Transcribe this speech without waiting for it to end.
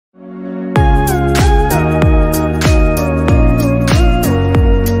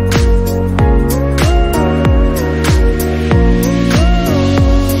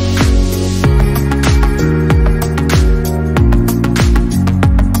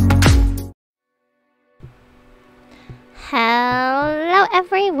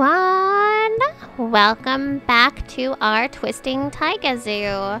welcome back to our Twisting Taiga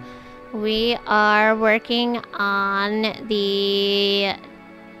Zoo. We are working on the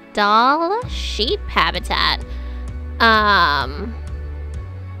Dall sheep habitat.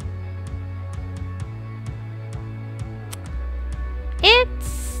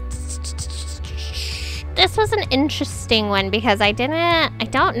 This was an interesting one because I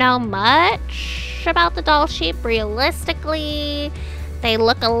don't know much about the Dall sheep. Realistically, they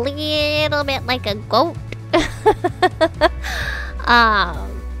look a little bit like a goat.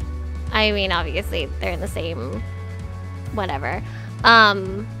 I mean, obviously they're in the same whatever.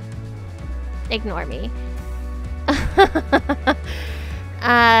 Ignore me.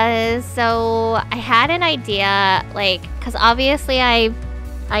 So I had an idea, like, because obviously I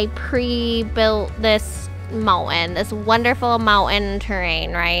pre-built this mountain, this wonderful mountain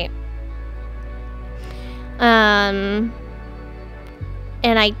terrain, right?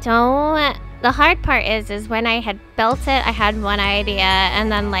 And the hard part is when I had built it, I had one idea,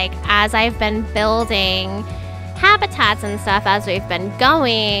 and then, like, as I've been building habitats and stuff, as we've been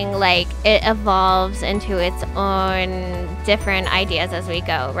going, like, it evolves into its own different ideas as we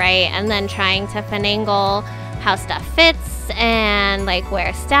go, right? And then trying to finagle how stuff fits, and like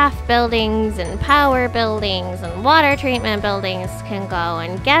where staff buildings and power buildings and water treatment buildings can go,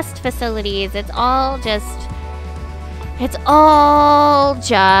 and guest facilities. It's all just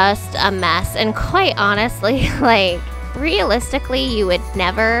a mess. And quite honestly, like, realistically, you would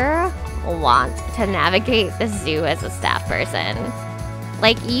never want to navigate the zoo as a staff person.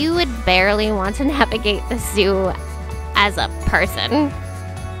 Like, you would barely want to navigate the zoo as a person.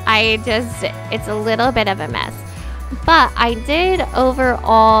 It's a little bit of a mess. But I did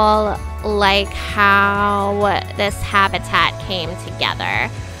overall like how this habitat came together.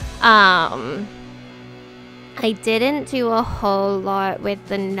 I didn't do a whole lot with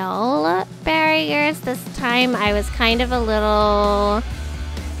the null barriers this time. I was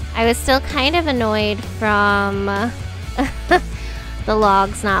still kind of annoyed from the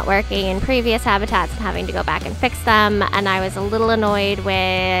logs not working in previous habitats and having to go back and fix them. And I was a little annoyed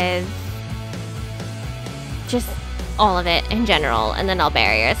with just all of it in general, and the null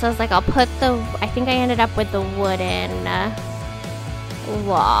barrier. So I was like, I think I ended up with the wooden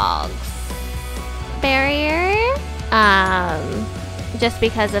logs barrier, just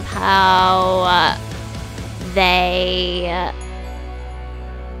because of how they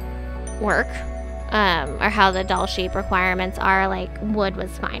work, or how the Dall sheep requirements are. Like, wood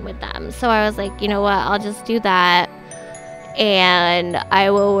was fine with them. So I was like, you know what, I'll just do that, and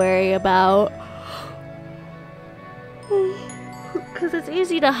I will worry about, because it's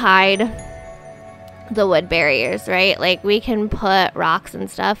easy to hide the wood barriers, right? Like, we can put rocks and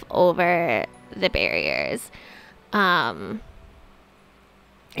stuff over the barriers, and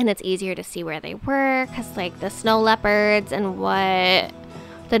it's easier to see where they were, because, like, the snow leopards and what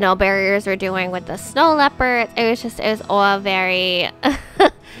the null barriers were doing with the snow leopards, it was all very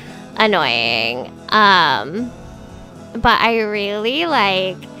annoying. But I really,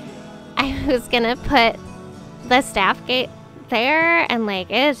 like, I was gonna put the staff gate there, and, like,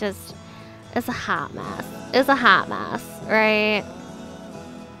 it's a hot mess. It's a hot mess, right?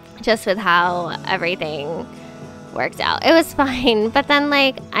 Just with how everything worked out. It was fine, but then,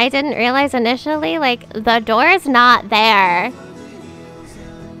 like, I didn't realize initially, like, the door's not there.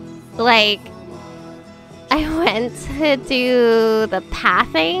 Like, I went to do the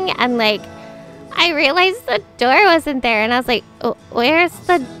pathing, and, like, I realized the door wasn't there, and I was like, oh, where's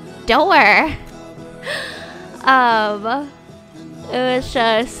the door? It was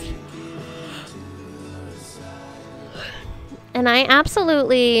just, and I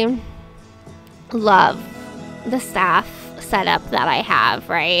absolutely love the staff setup that I have,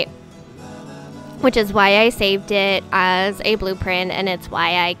 right? Which is why I saved it as a blueprint, and it's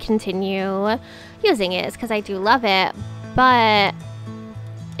why I continue using it, is because I do love it. But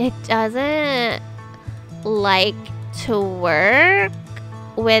it doesn't like to work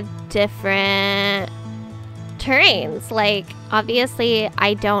with different terrains. Like, obviously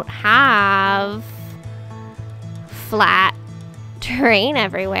I don't have flat terrain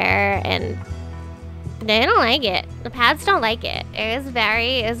everywhere, and they don't like it. The pads don't like it. It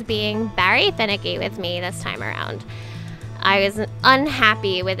was being very finicky with me this time around. I was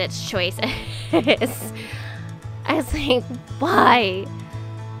unhappy with its choices. I was like, why?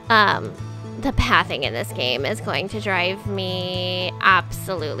 The pathing in this game is going to drive me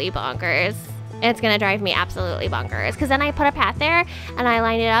absolutely bonkers. It's gonna drive me absolutely bonkers, because then I put a path there and I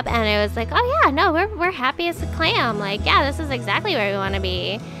lined it up, and it was like, oh yeah, no, we're happy as a clam. Like, yeah, this is exactly where we want to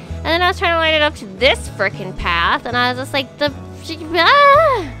be. And then I was trying to line it up to this frickin' path, and I was just like,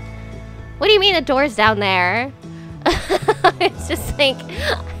 What do you mean the door's down there? It's just like,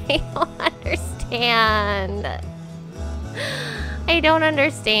 I don't understand. I don't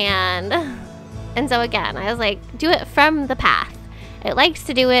understand. And so again, I was like, do it from the path. It likes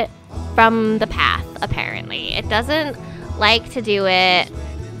to do it from the path, apparently. It doesn't like to do it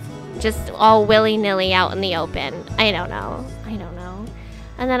just all willy-nilly out in the open. I don't know.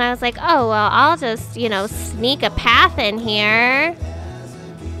 And then I was like, oh, well, I'll just, you know, sneak a path in here.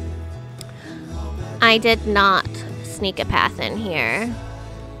 I did not sneak a path in here.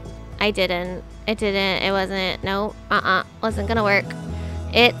 I didn't. It wasn't. No. Wasn't gonna work.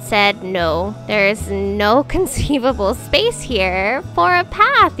 It said no. There's no conceivable space here for a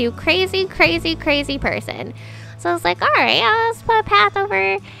path, you crazy, crazy, crazy person. So I was like, all right, I'll just put a path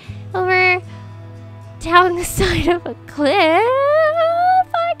over down the side of a cliff,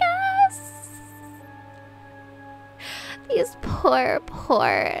 I guess. These poor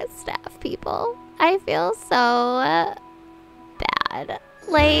staff people. I feel so bad.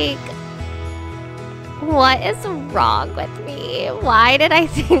 Like, what is wrong with me? Why did I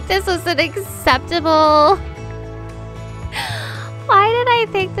think this was an acceptable... Why did I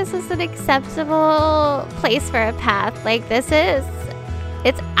think this was an acceptable place for a path? Like, it's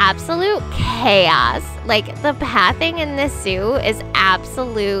absolute chaos. Like, the pathing in this zoo is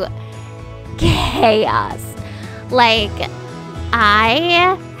absolute chaos. Like,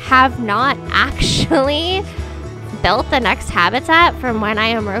 I have not actually built the next habitat from when I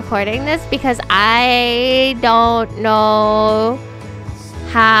am recording this because I don't know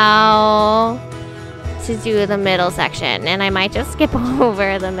how to do the middle section, and I might just skip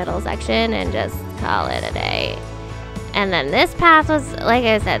over the middle section and just call it a day. And then this path was, like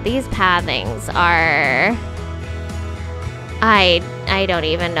I said, these pathings are, I don't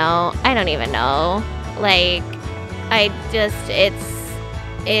even know. Like, it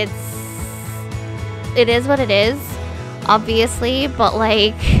is what it is, obviously, but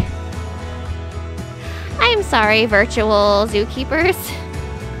like, I'm sorry, virtual zookeepers.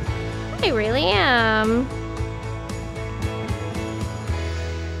 I really am.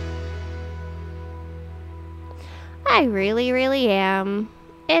 I really, really am.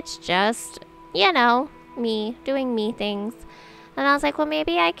 It's just, you know, me doing me things. And I was like, well,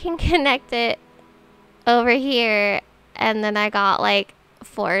 maybe I can connect it over here. And then I got like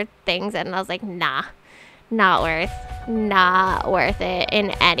 4 things, and I was like, nah, not worth it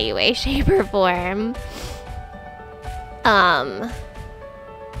in any way, shape, or form.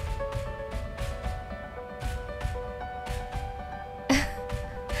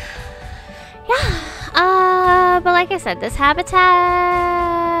 But like I said, this habitat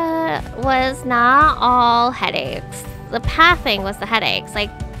was not all headaches. The pathing was the headaches.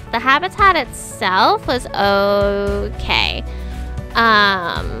 Like, the habitat itself was okay.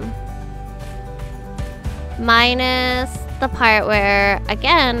 Minus the part where,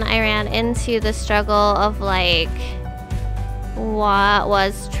 again, I ran into the struggle of, like, what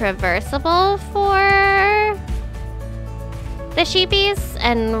was traversable for the sheepies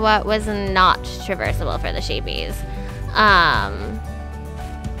and what was not traversable for the sheepies.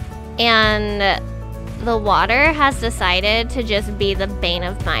 And the water has decided to just be the bane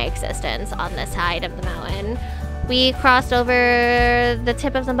of my existence on this side of the mountain. We crossed over the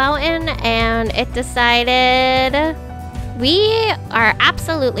tip of the mountain, and it decided we are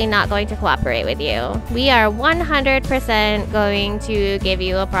absolutely not going to cooperate with you. We are 100% going to give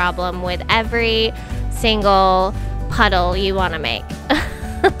you a problem with every single puddle you want to make.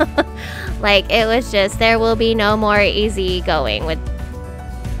 Like, it was just, there will be no more easy going with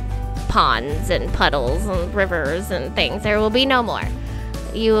ponds and puddles and rivers and things. There will be no more.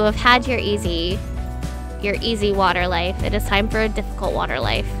 You have had your easy water life. It is time for a difficult water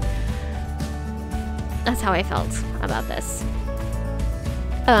life. That's how I felt about this.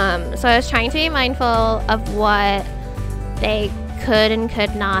 So I was trying to be mindful of what they could and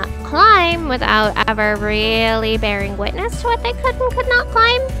could not climb without ever really bearing witness to what they could and could not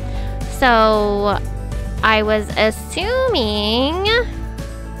climb. So I was assuming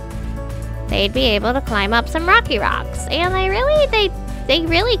they'd be able to climb up some rocky rocks, and they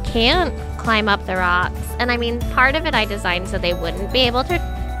really can't climb up the rocks. And I mean, part of it I designed so they wouldn't be able to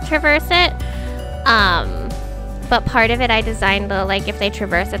traverse it, but part of it I designed to, like, if they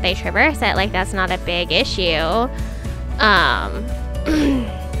traverse it, they traverse it. Like, that's not a big issue.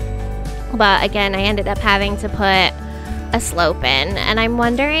 But again, I ended up having to put a slope in, and I'm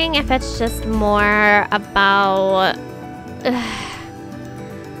wondering if it's just more about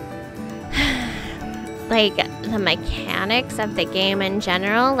like the mechanics of the game in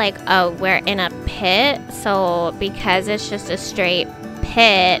general. Like, oh, we're in a pit, so because it's just a straight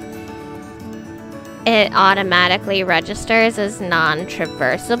pit, it automatically registers as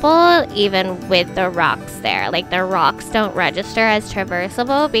non-traversable even with the rocks there. Like, the rocks don't register as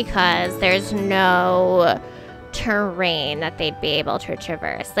traversable because there's no terrain that they'd be able to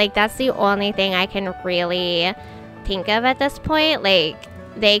traverse. Like, that's the only thing I can really think of at this point. Like,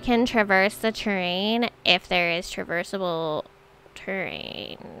 they can traverse the terrain if there is traversable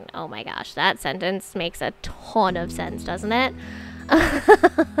terrain. Oh my gosh, that sentence makes a ton of sense, doesn't it?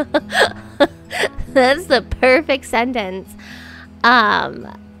 That's the perfect sentence. So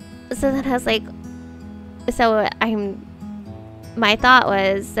then I was like, my thought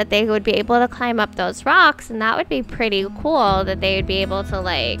was that they would be able to climb up those rocks, and that would be pretty cool, that they would be able to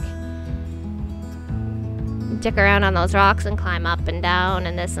like dick around on those rocks and climb up and down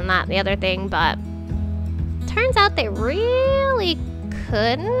and this and that and the other thing, but turns out they really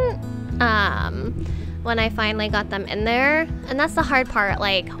couldn't when I finally got them in there. And that's the hard part.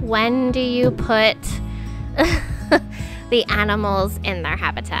 Like, when do you put the animals in their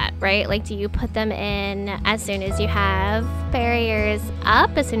habitat, right? Like, do you put them in as soon as you have barriers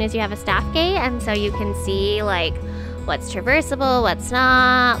up, as soon as you have a staff gate, and so you can see like what's traversable, what's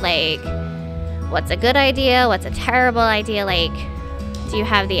not, like what's a good idea, what's a terrible idea? Like, do you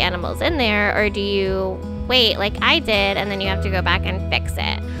have the animals in there, or do you wait like I did and then you have to go back and fix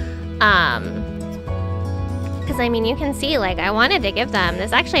it? Because I mean, you can see, like, I wanted to give them,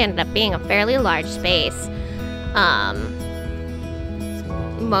 this actually ended up being a fairly large space.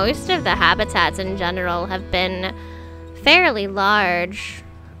 Most of the habitats in general have been fairly large.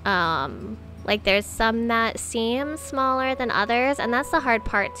 Like, there's some that seem smaller than others, and that's the hard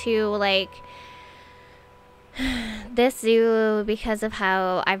part too. Like, this zoo, because of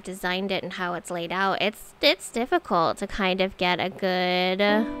how I've designed it and how it's laid out, it's difficult to kind of get a good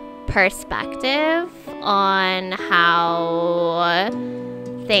perspective on how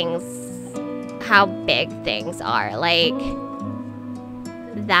big things are. Like,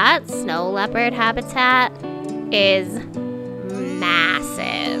 that snow leopard habitat is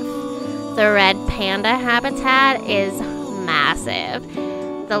massive. The red panda habitat is massive.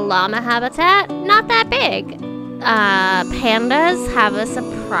 The llama habitat, not that big. Pandas have a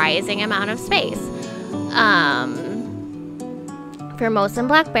surprising amount of space. Formosan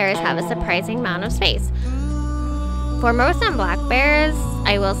black bears have a surprising amount of space. Formosan black bears,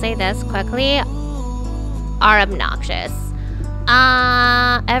 I will say this quickly, are obnoxious.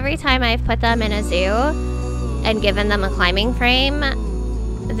 Every time I've put them in a zoo and given them a climbing frame,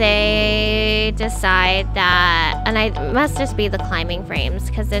 they decide that, and it must just be the climbing frames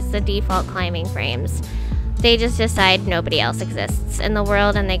because it's the default climbing frames, they just decide nobody else exists in the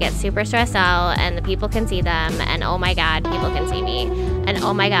world, and they get super stressed out, and the people can see them, and oh my god, people can see me, and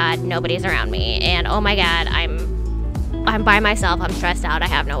oh my god, nobody's around me, and oh my god, I'm by myself, I'm stressed out, I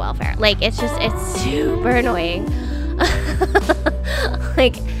have no welfare. Like, it's super annoying.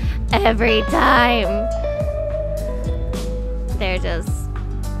 Like, every time. They're just,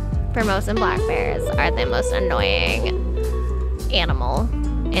 Formosan black bears are the most annoying animal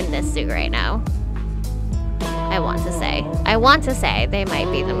in this zoo right now. I want to say they might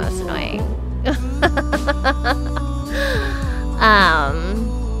be the most annoying.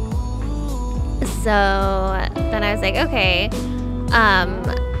 So then I was like, okay.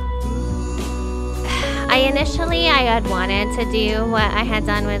 I had wanted to do what I had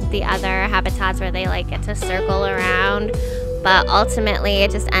done with the other habitats where they like get to circle around, but ultimately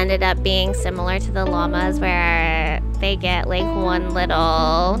it just ended up being similar to the llamas where they get like one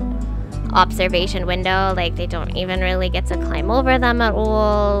little observation window. Like, they don't even really get to climb over them at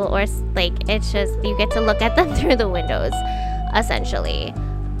all, or like, it's just, you get to look at them through the windows essentially.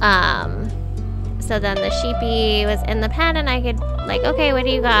 So then the sheepy was in the pen, and I could like, okay, what do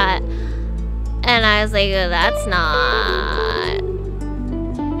you got? And I was like, oh, that's not.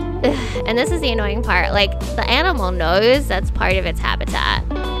 And this is the annoying part, like, the animal knows that's part of its habitat,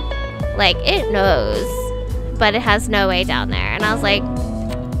 like, it knows, but it has no way down there. And I was like,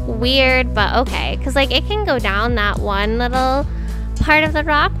 weird, but okay, because like, it can go down that one little part of the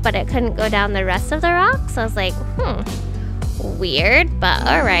rock, but it couldn't go down the rest of the rock. So I was like, weird, but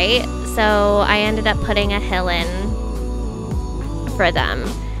all right. So I ended up putting a hill in for them.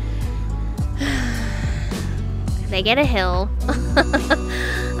 They get a hill.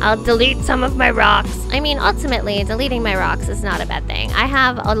 I'll delete some of my rocks. I mean, ultimately, deleting my rocks is not a bad thing. I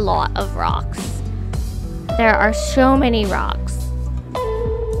have a lot of rocks. There are so many rocks.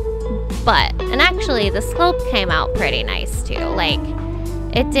 But, and actually, the slope came out pretty nice too. Like,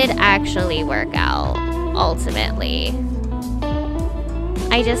 it did actually work out, ultimately.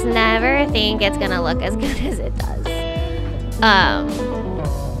 I just never think it's gonna look as good as it does.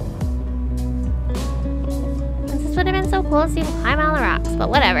 just would have been so cool to see him climb all the rocks, but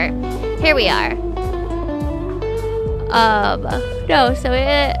whatever. Here we are. No, so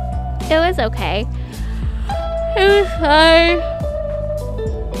it was okay. It was fine.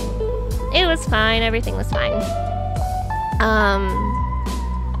 It was fine. Everything was fine.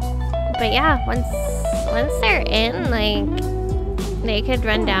 But yeah, once they're in, like, they could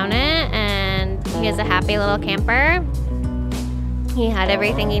run down it, and he is a happy little camper. He had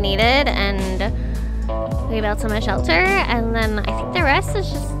everything he needed, and we built him a shelter, and then I think the rest is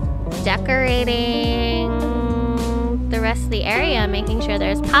just decorating the rest of the area, making sure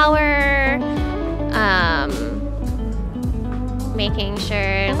there's power, making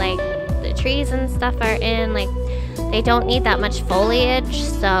sure, like, the trees and stuff are in. Like, they don't need that much foliage,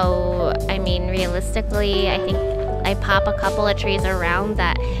 so, I mean, realistically, I think I pop a couple of trees around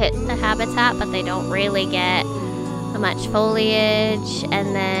that hit the habitat, but they don't really get much foliage,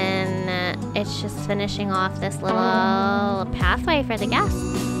 and then it's just finishing off this little pathway for the guests.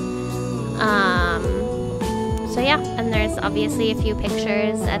 So yeah, and there's obviously a few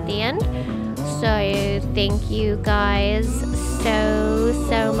pictures at the end. So thank you guys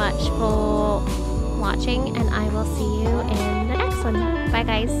so much for watching, and I will see you in the next one. Bye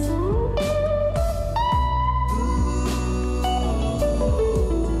guys.